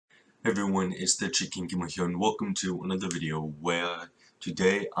Hey everyone, it's the Chicken Gamer here, and welcome to another video where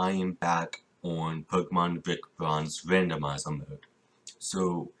today I am back on Pokemon Brick Bronze Randomizer mode.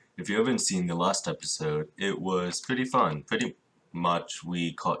 So, if you haven't seen the last episode, it was pretty fun. Pretty much,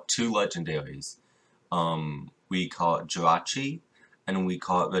 we caught two legendaries. We caught Jirachi, and we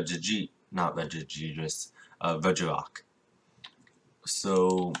caught Regirock.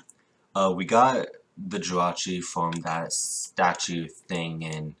 So, we got the Jirachi from that statue thing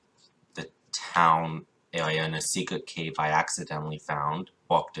in the town area in a secret cave I accidentally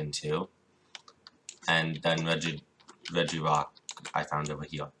walked into, and then Regirock I found over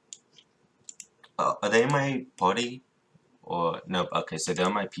here. Are they in my party? Or, no, okay, so they're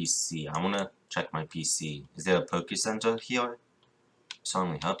on my PC. I wanna check my PC. Is there a Poke Center here?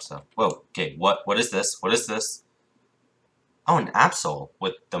 Certainly hope so. Whoa, okay, what is this? What is this? Oh, an Absol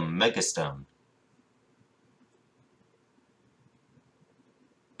with the Megastone.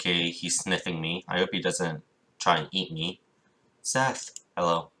 Okay, he's sniffing me. I hope he doesn't try and eat me. Seth,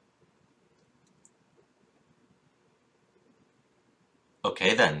 hello.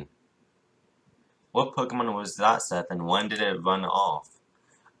 Okay then. What Pokemon was that, Seth, and when did it run off?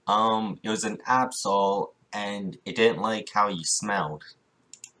 It was an Absol, and it didn't like how you smelled.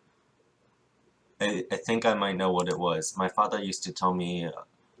 I think I might know what it was. My father used to tell me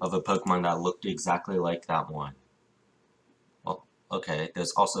of a Pokemon that looked exactly like that one. Well, okay,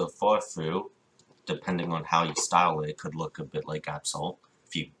 there's also Farfru. Depending on how you style it, it could look a bit like Absol,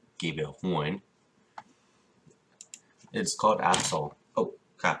 if you gave it a horn. It's called Absol. Oh,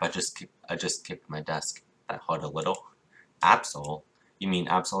 crap, I just kicked my desk. That hurt a little. Absol? You mean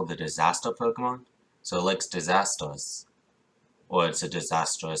Absol the disaster Pokemon? So it likes disasters. Or it's a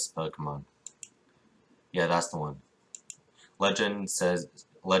disastrous Pokemon. Yeah, that's the one. Legends say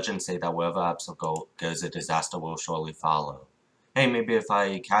that wherever Absol goes, a disaster will surely follow. Hey, maybe if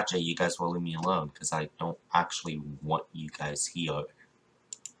I catch it, you guys will leave me alone, because I don't actually want you guys here.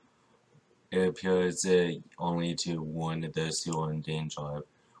 It appears only to warn those who are in danger.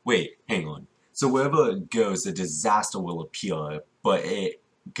 Wait, hang on. So wherever it goes, a disaster will appear, but it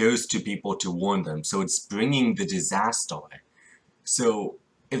goes to people to warn them, so it's bringing the disaster. So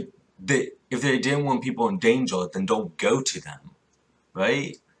if they didn't want people in danger, then don't go to them,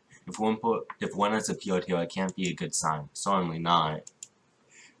 right? If one has appeared here, it can't be a good sign. Certainly not.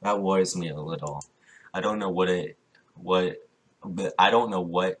 That worries me a little. I don't know but I don't know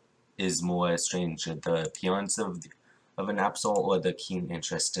what is more strange, the appearance of an Absol or the keen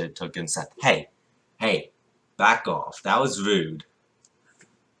interest it took in Seth. Hey, back off. That was rude.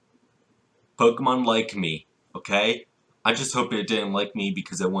 Pokemon like me, okay? I just hope it didn't like me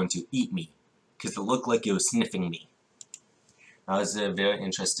because it wanted to eat me, because it looked like it was sniffing me. That was very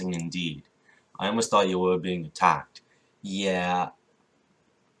interesting indeed. I almost thought you were being attacked. Yeah,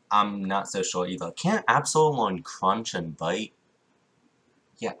 I'm not so sure either. Can't Absol crunch and bite?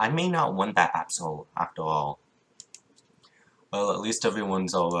 Yeah, I may not want that Absol after all. Well, at least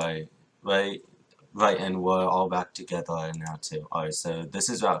everyone's alright, right? Right, and we're all back together now too. Alright, so this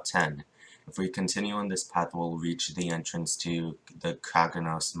is Route 10. If we continue on this path, we'll reach the entrance to the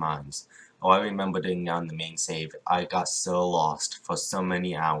Kraganos mines. Oh, I remember doing down the main save. I got so lost for so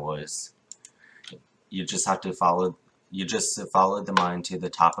many hours. You just follow the mine to the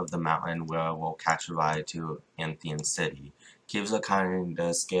top of the mountain where we'll catch a ride to Anthean City. Caves are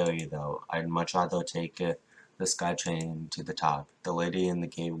kinda scary though. I'd much rather take the SkyTrain to the top. The lady in the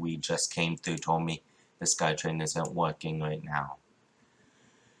cave we just came through told me the SkyTrain isn't working right now.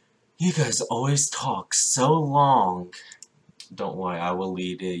 You guys always talk so long. Don't worry, I will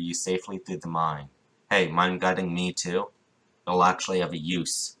lead you safely through the mine. Hey, mind guiding me too? It'll actually have a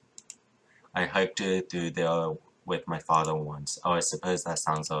use. I hiked through there with my father once. Oh, I suppose that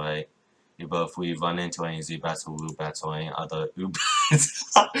sounds alright. But if we run into any Zubats or Rubats or any other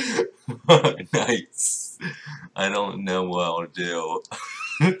Ubats... Nice. I don't know what I'll do.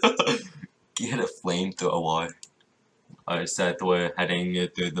 Get a flamethrower. Alright, Seth, we're heading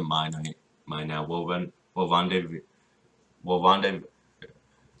through the mine now. We'll rendezvous.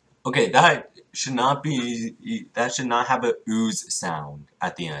 Okay, that should not have a ooze sound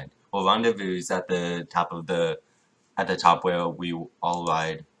at the end. We'll rendezvous at the top where we all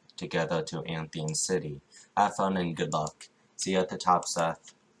ride together to Anthean City. Have fun and good luck. See you at the top,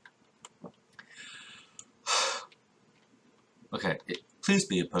 Seth. Okay, please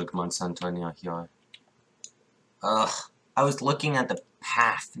be a Pokemon Center near here. Ugh, I was looking at the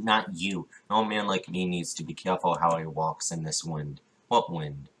path, not you. No man like me needs to be careful how he walks in this wind. What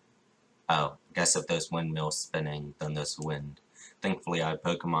wind? Oh, I guess if there's windmills spinning, then there's wind. Thankfully, I have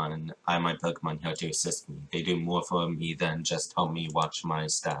my Pokemon here to assist me. They do more for me than just help me watch my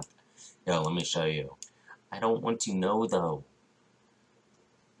step. Yeah, let me show you. I don't want to know, though.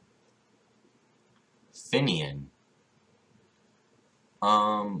 Finian.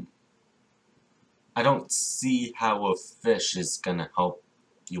 I don't see how a fish is gonna help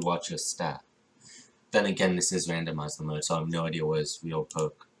you watch your stat. Then again, this is randomizer mode, so I have no idea what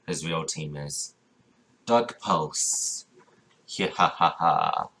his real team is. Duck Pulse. Yeah, ha ha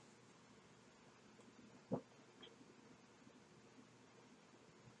ha.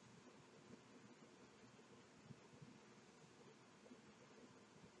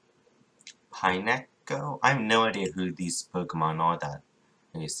 Pineco? I have no idea who these Pokemon are that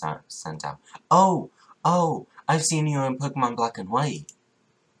he sent out. Oh, I've seen you in Pokemon Black and White.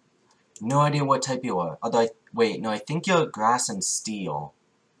 No idea what type you are. Although, wait, no, I think you're Grass and Steel.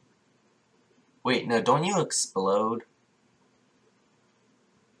 Wait, no, don't you explode?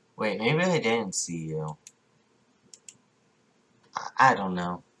 Wait, maybe I didn't see you. I don't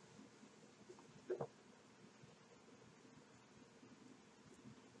know.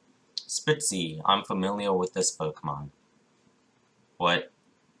 Spitzy, I'm familiar with this Pokemon. What?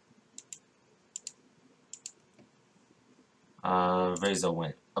 Razor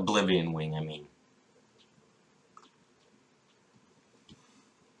Wing. Oblivion Wing, I mean.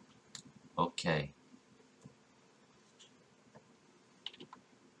 Okay.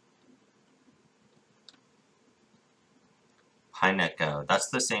 Pineco, that's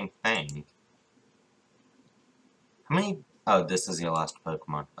the same thing. How many? Oh, this is your last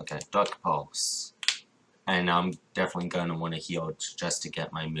Pokemon. Okay, Dark Pulse. And I'm definitely gonna want to heal just to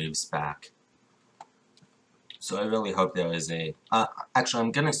get my moves back. So I really hope there is a... actually,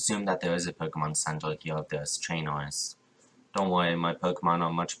 I'm gonna assume that there is a Pokemon Center here if there's trainers. Don't worry, my Pokemon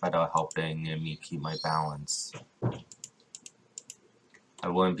are much better at helping me keep my balance. I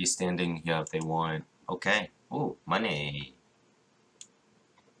wouldn't be standing here if they weren't. Okay. Ooh, money.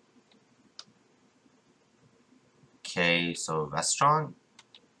 Okay, so restaurant?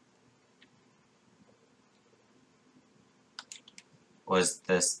 Or is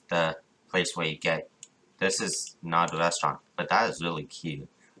this the place where you get... This is not a restaurant, but that is really cute.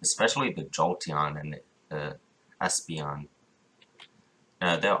 Especially the Jolteon and the Espeon.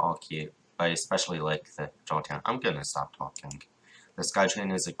 They're all cute, but I especially like the Jolteon. I'm gonna stop talking. The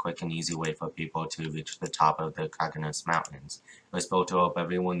SkyTrain is a quick and easy way for people to reach the top of the Crackerness Mountains. It was built to help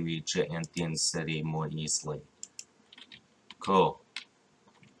everyone reach Anthean City more easily. Cool.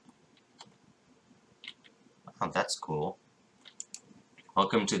 Oh, that's cool.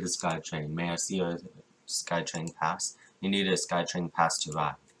 Welcome to the SkyTrain. May I see your SkyTrain pass? You need a SkyTrain pass to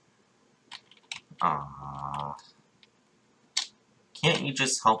ride. Ah. Can't you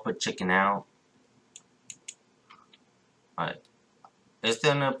just help a chicken out? Alright. Is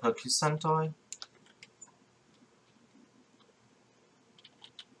there no Pokesentai?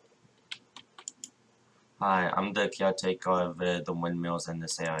 Hi, I'm the caretaker of the windmills in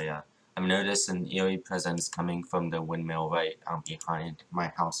this area. I've noticed an eerie presence coming from the windmill right behind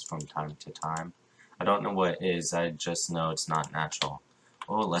my house from time to time. I don't know what it is, I just know it's not natural.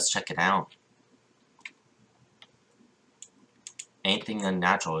 Oh, let's check it out. Anything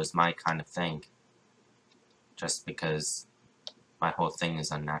unnatural is my kind of thing. Just because my whole thing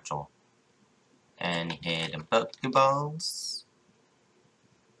is unnatural. And hidden Pokeballs.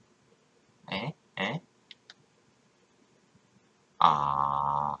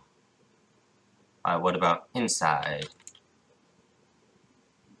 Ah. Alright, what about inside?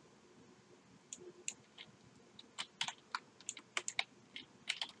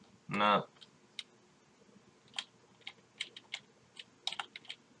 No.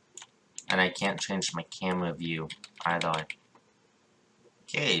 And I can't change my camera view either.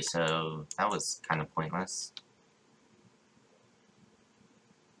 Okay, so that was kind of pointless.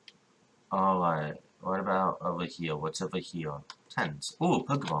 Alright, what about over here? What's over here? Tens. Ooh,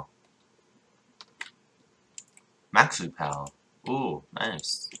 Pokeball. Max Repel. Ooh,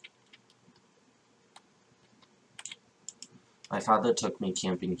 nice. My father took me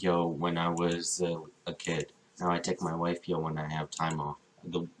camping here when I was a kid. Now I take my wife here when I have time off.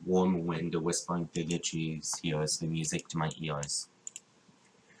 The warm wind whispering through the trees here is the music to my ears.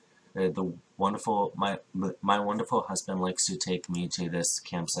 My wonderful husband likes to take me to this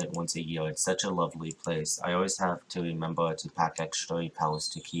campsite once a year. It's such a lovely place. I always have to remember to pack extra repels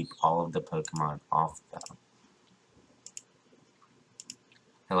to keep all of the Pokemon off them.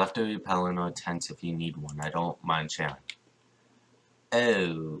 I left a repel in our tent if you need one. I don't mind sharing.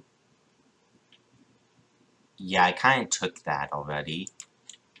 Oh. Yeah, I kinda took that already.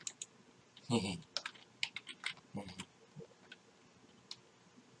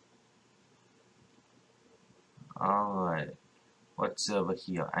 Alright. What's over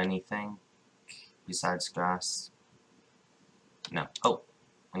here? Anything besides grass? No. Oh,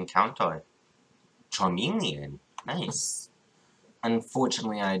 encounter. Charmeleon. Nice.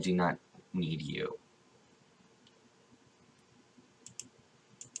 Unfortunately, I do not need you.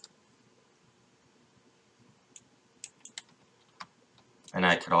 And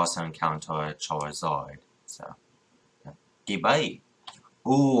I could also encounter a Charizard. So, yeah. Goodbye.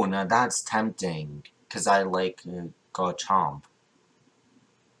 Ooh, now that's tempting. Because I like Garchomp.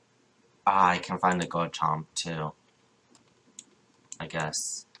 Ah, I can find the Garchomp too. I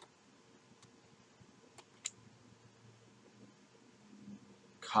guess.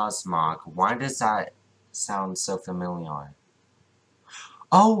 Cosmog. Why does that sound so familiar?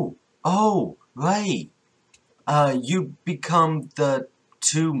 Oh! Oh! Right! You become the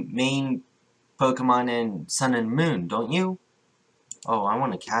two main Pokemon in Sun and Moon, don't you? Oh, I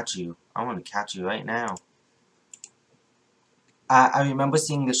want to catch you. I want to catch you right now. I remember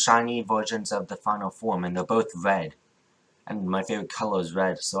seeing the shiny versions of the final form, and they're both red. And my favorite color is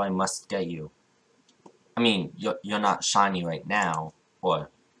red, so I must get you. I mean, you're not shiny right now, or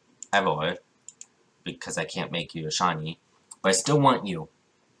ever, because I can't make you a shiny. But I still want you.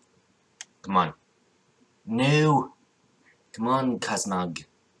 Come on. No! Come on, Cosmog.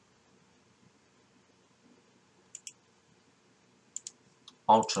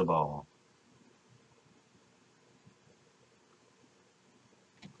 Ultra Ball.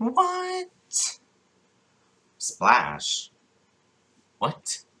 What? Splash?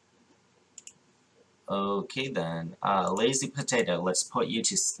 What? Okay then. Lazy Potato, let's put you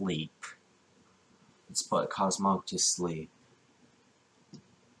to sleep. Let's put Cosmog to sleep.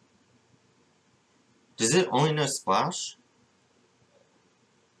 Does it only know Splash?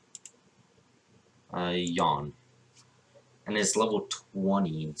 Yawn. And it's level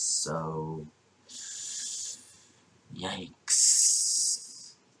 20, so...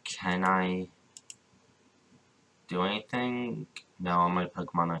 Yikes. Can I do anything? No, my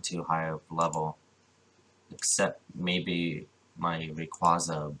Pokemon are too high of level. Except maybe my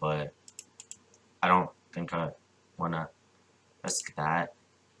Rayquaza, but I don't think I wanna risk that.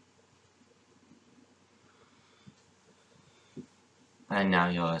 And now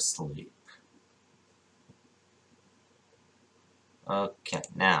you're asleep. Okay,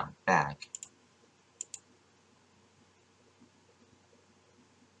 now, back.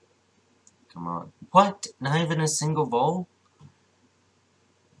 Come on. What? Not even a single roll?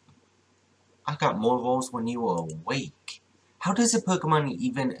 I got more rolls when you were awake. How does a Pokemon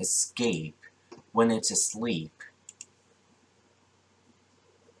even escape when it's asleep?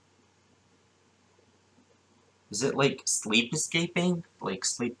 Is it like sleep escaping? Like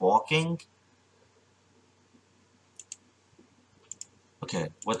sleepwalking? Okay,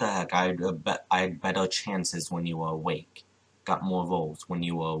 what the heck? I had better chances when you were awake. Got more rolls when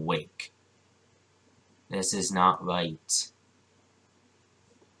you were awake. This is not right.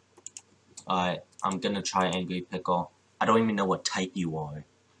 I'm gonna try Angry Pickle. I don't even know what type you are.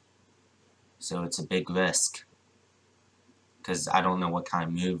 So it's a big risk. Because I don't know what kind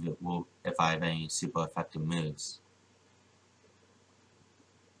of move it will, if I have any super effective moves.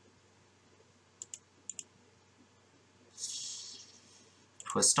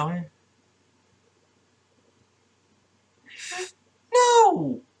 Twistar?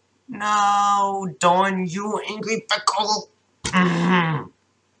 No! No! Darn you, Angry Pickle!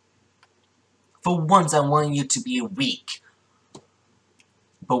 For once, I want you to be weak.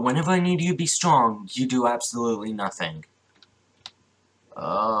 But whenever I need you to be strong, you do absolutely nothing.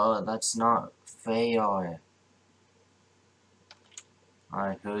 That's not fair.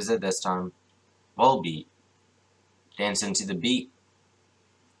 Alright, who is it this time? Volbeat. Dancing to the beat.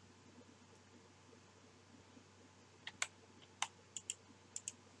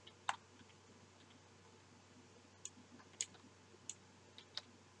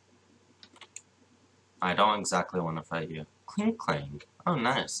 I don't exactly want to fight you. Clink clang. Oh,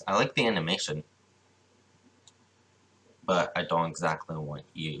 nice. I like the animation. But I don't exactly want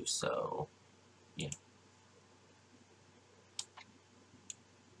you, so... yeah.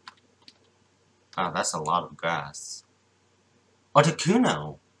 Oh, that's a lot of grass.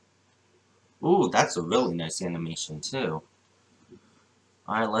 Articuno! Ooh, that's a really nice animation, too.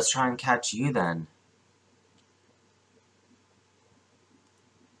 Alright, let's try and catch you, then.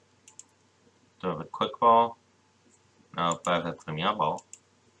 Do I have a quick ball? No, but I have a premier ball.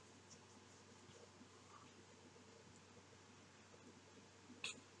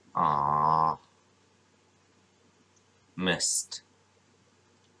 Aww. Missed.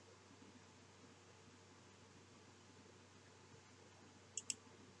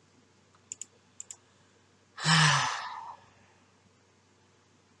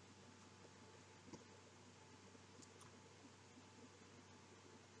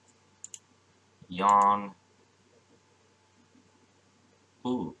 Yawn.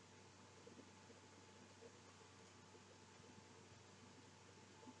 Ooh.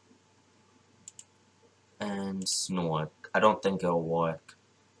 And snort. I don't think it'll work.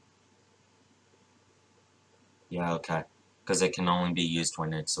 Yeah, okay. Because it can only be used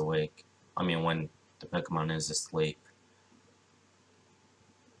when it's awake. I mean, when the Pokemon is asleep.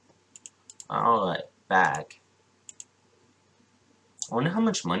 Alright, bag. I wonder how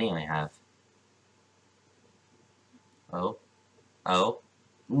much money I have. Oh. Oh.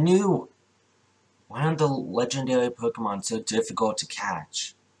 New! Why are the legendary Pokemon so difficult to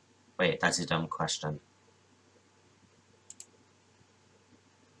catch? Wait, that's a dumb question.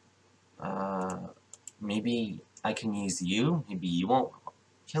 Maybe I can use you? Maybe you won't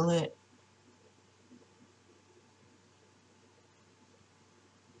kill it?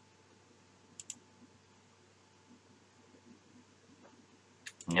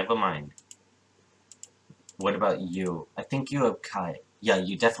 Never mind. What about you? I think you have cut. Yeah,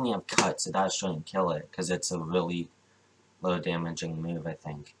 you definitely have cut, so that shouldn't kill it, because it's a really low damaging move, I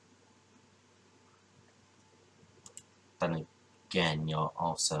think. Then again, you're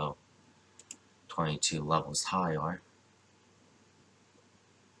also 22 levels higher.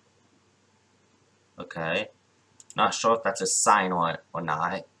 Okay. Not sure if that's a sign or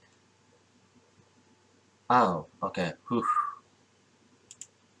not. Oh, okay. Whew.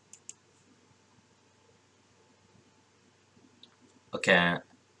 Okay.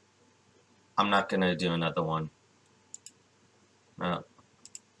 I'm not gonna do another one. No.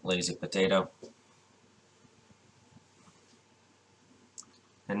 Lazy potato.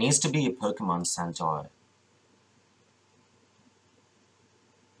 There needs to be a Pokemon Center.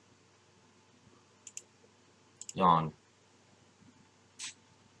 Yawn.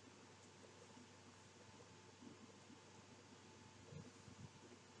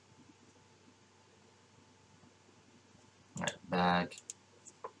 Right, bag.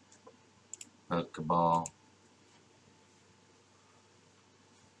 Pokeball.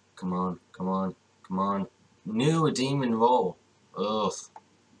 Come on, come on, come on. New demon roll. Ugh.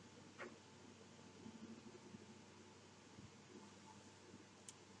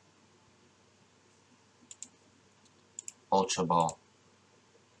 Ultra Ball.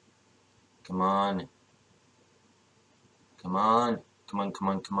 Come on. Come on. Come on, come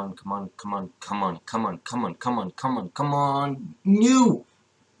on, come on, come on, come on, come on, come on, come on, come on, come on, come on. New!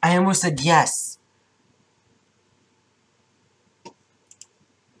 I almost said yes.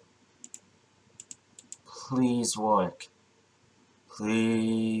 Please work.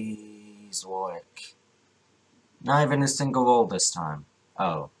 Please work. Not even a single roll this time.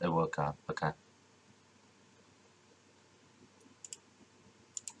 Oh, it woke up. Okay.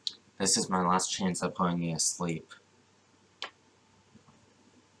 This is my last chance at putting me asleep.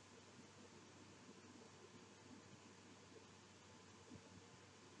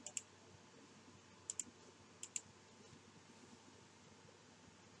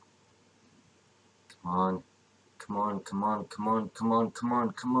 Come on. Come on, come on, come on, come on, come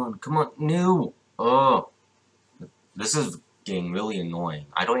on, come on, come on. No! Oh! This is getting really annoying.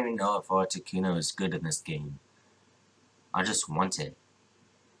 I don't even know if Articuno is good in this game. I just want it.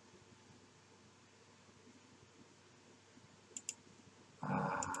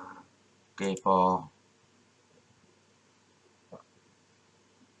 Great ball.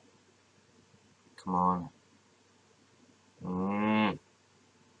 Come on.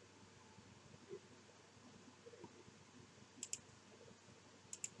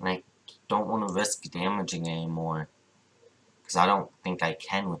 I don't want to risk damaging it anymore. Because I don't think I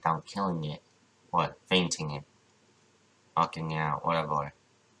can without killing it. Or fainting it. Knocking it out, whatever.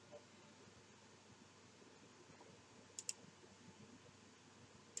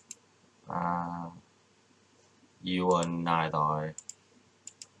 You are neither.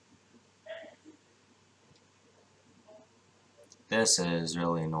 This is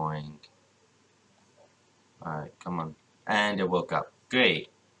really annoying. Alright, come on. And it woke up. Great.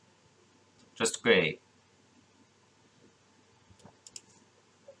 Just great.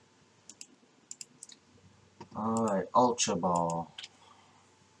 Alright, Ultra Ball.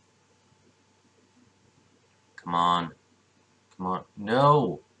 Come on. Come on.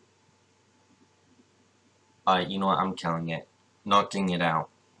 No! Alright, you know what? I'm killing it. Knocking it out.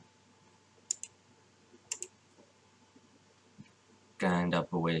 Gonna end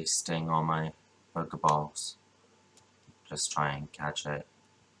up wasting all my Pokeballs. Just try and catch it.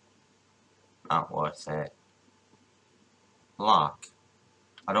 Not worth it. Block.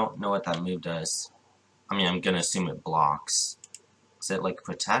 I don't know what that move does. I mean, I'm gonna assume it blocks. Is it like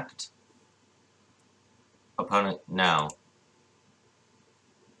protect? Opponent? No.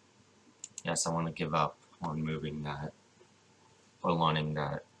 Yes, I want to give up on moving that. Or learning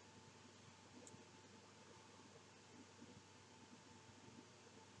that.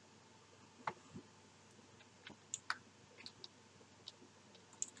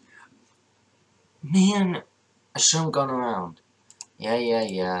 Man, I shouldn't have gone around.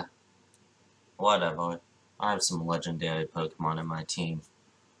 Yeah. Whatever. I have some legendary Pokemon in my team.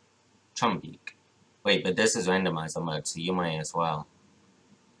 Chumbeak. Wait, but this is randomizer mode, so you might as well.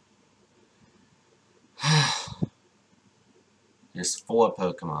 There's 4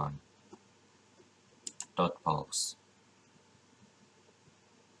 Pokemon. Dark Pulse.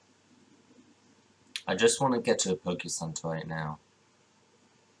 I just want to get to a Pokecenter right now.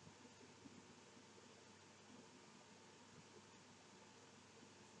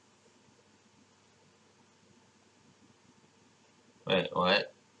 Wait,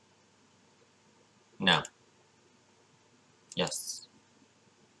 what? No. Yes.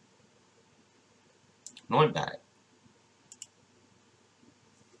 Not bad.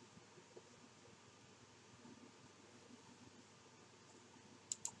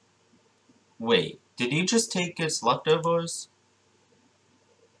 Wait, did you just take its leftovers?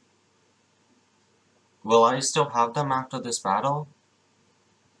 Will I still have them after this battle?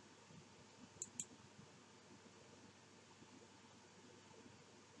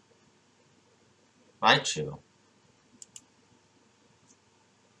 Raichu.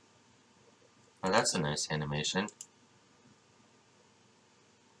 Oh, that's a nice animation.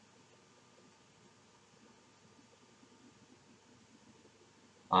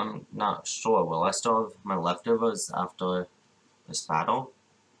 I'm not sure. Will I still have my leftovers after this battle?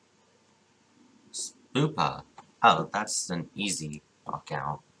 Spoopa. Oh, that's an easy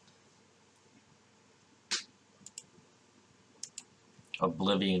knockout.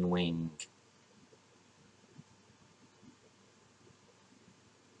 Oblivion Wing.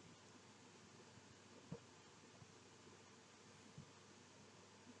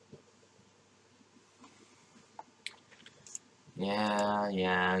 Yeah.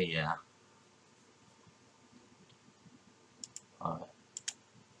 Alright.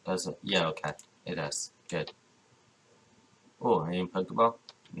 Does it? Yeah, okay. It does. Good. Oh, any Pokeball?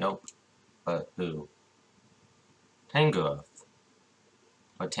 Nope. But who? Tangrowth.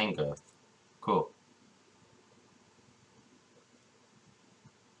 Or Tangrowth. Cool.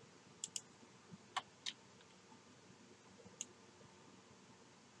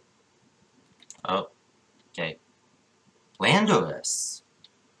 Oh. Okay. Landorus.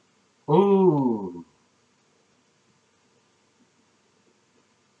 Ooh.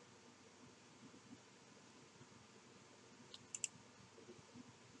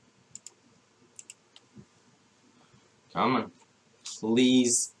 Come on.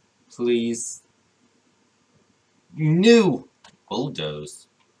 Please. No! Bulldoze.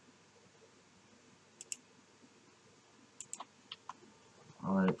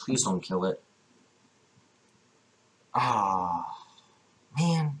 Alright, please don't kill it. Ah,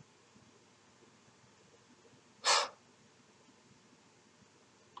 man.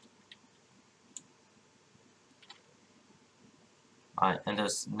 Alright, and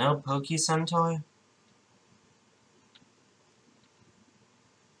there's no Pokecenter?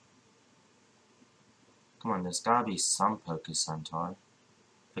 Come on, there's gotta be some Pokecenter.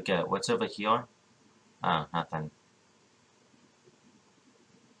 Forget, what's over here? Oh, nothing.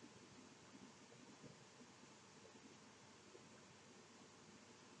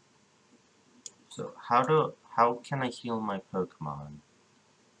 So, how can I heal my Pokemon?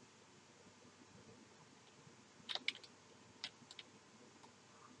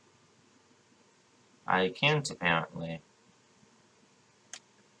 I can't, apparently.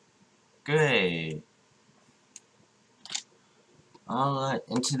 Great. Alright,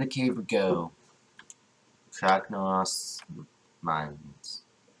 into the cave we go. Tragnos Mines.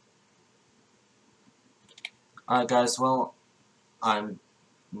 Alright guys, well, I'm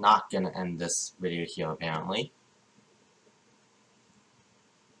not gonna end this video here, apparently.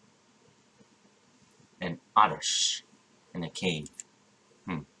 An Oddish in a cave.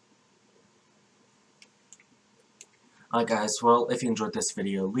 Alright guys, well, if you enjoyed this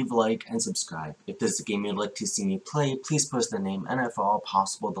video, leave a like and subscribe. If this is a game you'd like to see me play, please post the name and if at all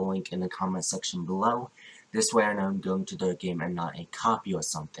possible the link in the comment section below. This way I know I'm going to the game and not a copy or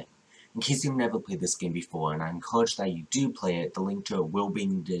something. In case you've never played this game before, and I encourage that you do play it, the link to it will be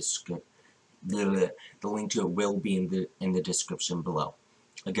in the description below.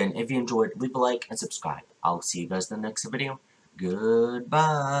 Again, if you enjoyed, leave a like and subscribe. I'll see you guys in the next video.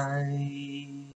 Goodbye.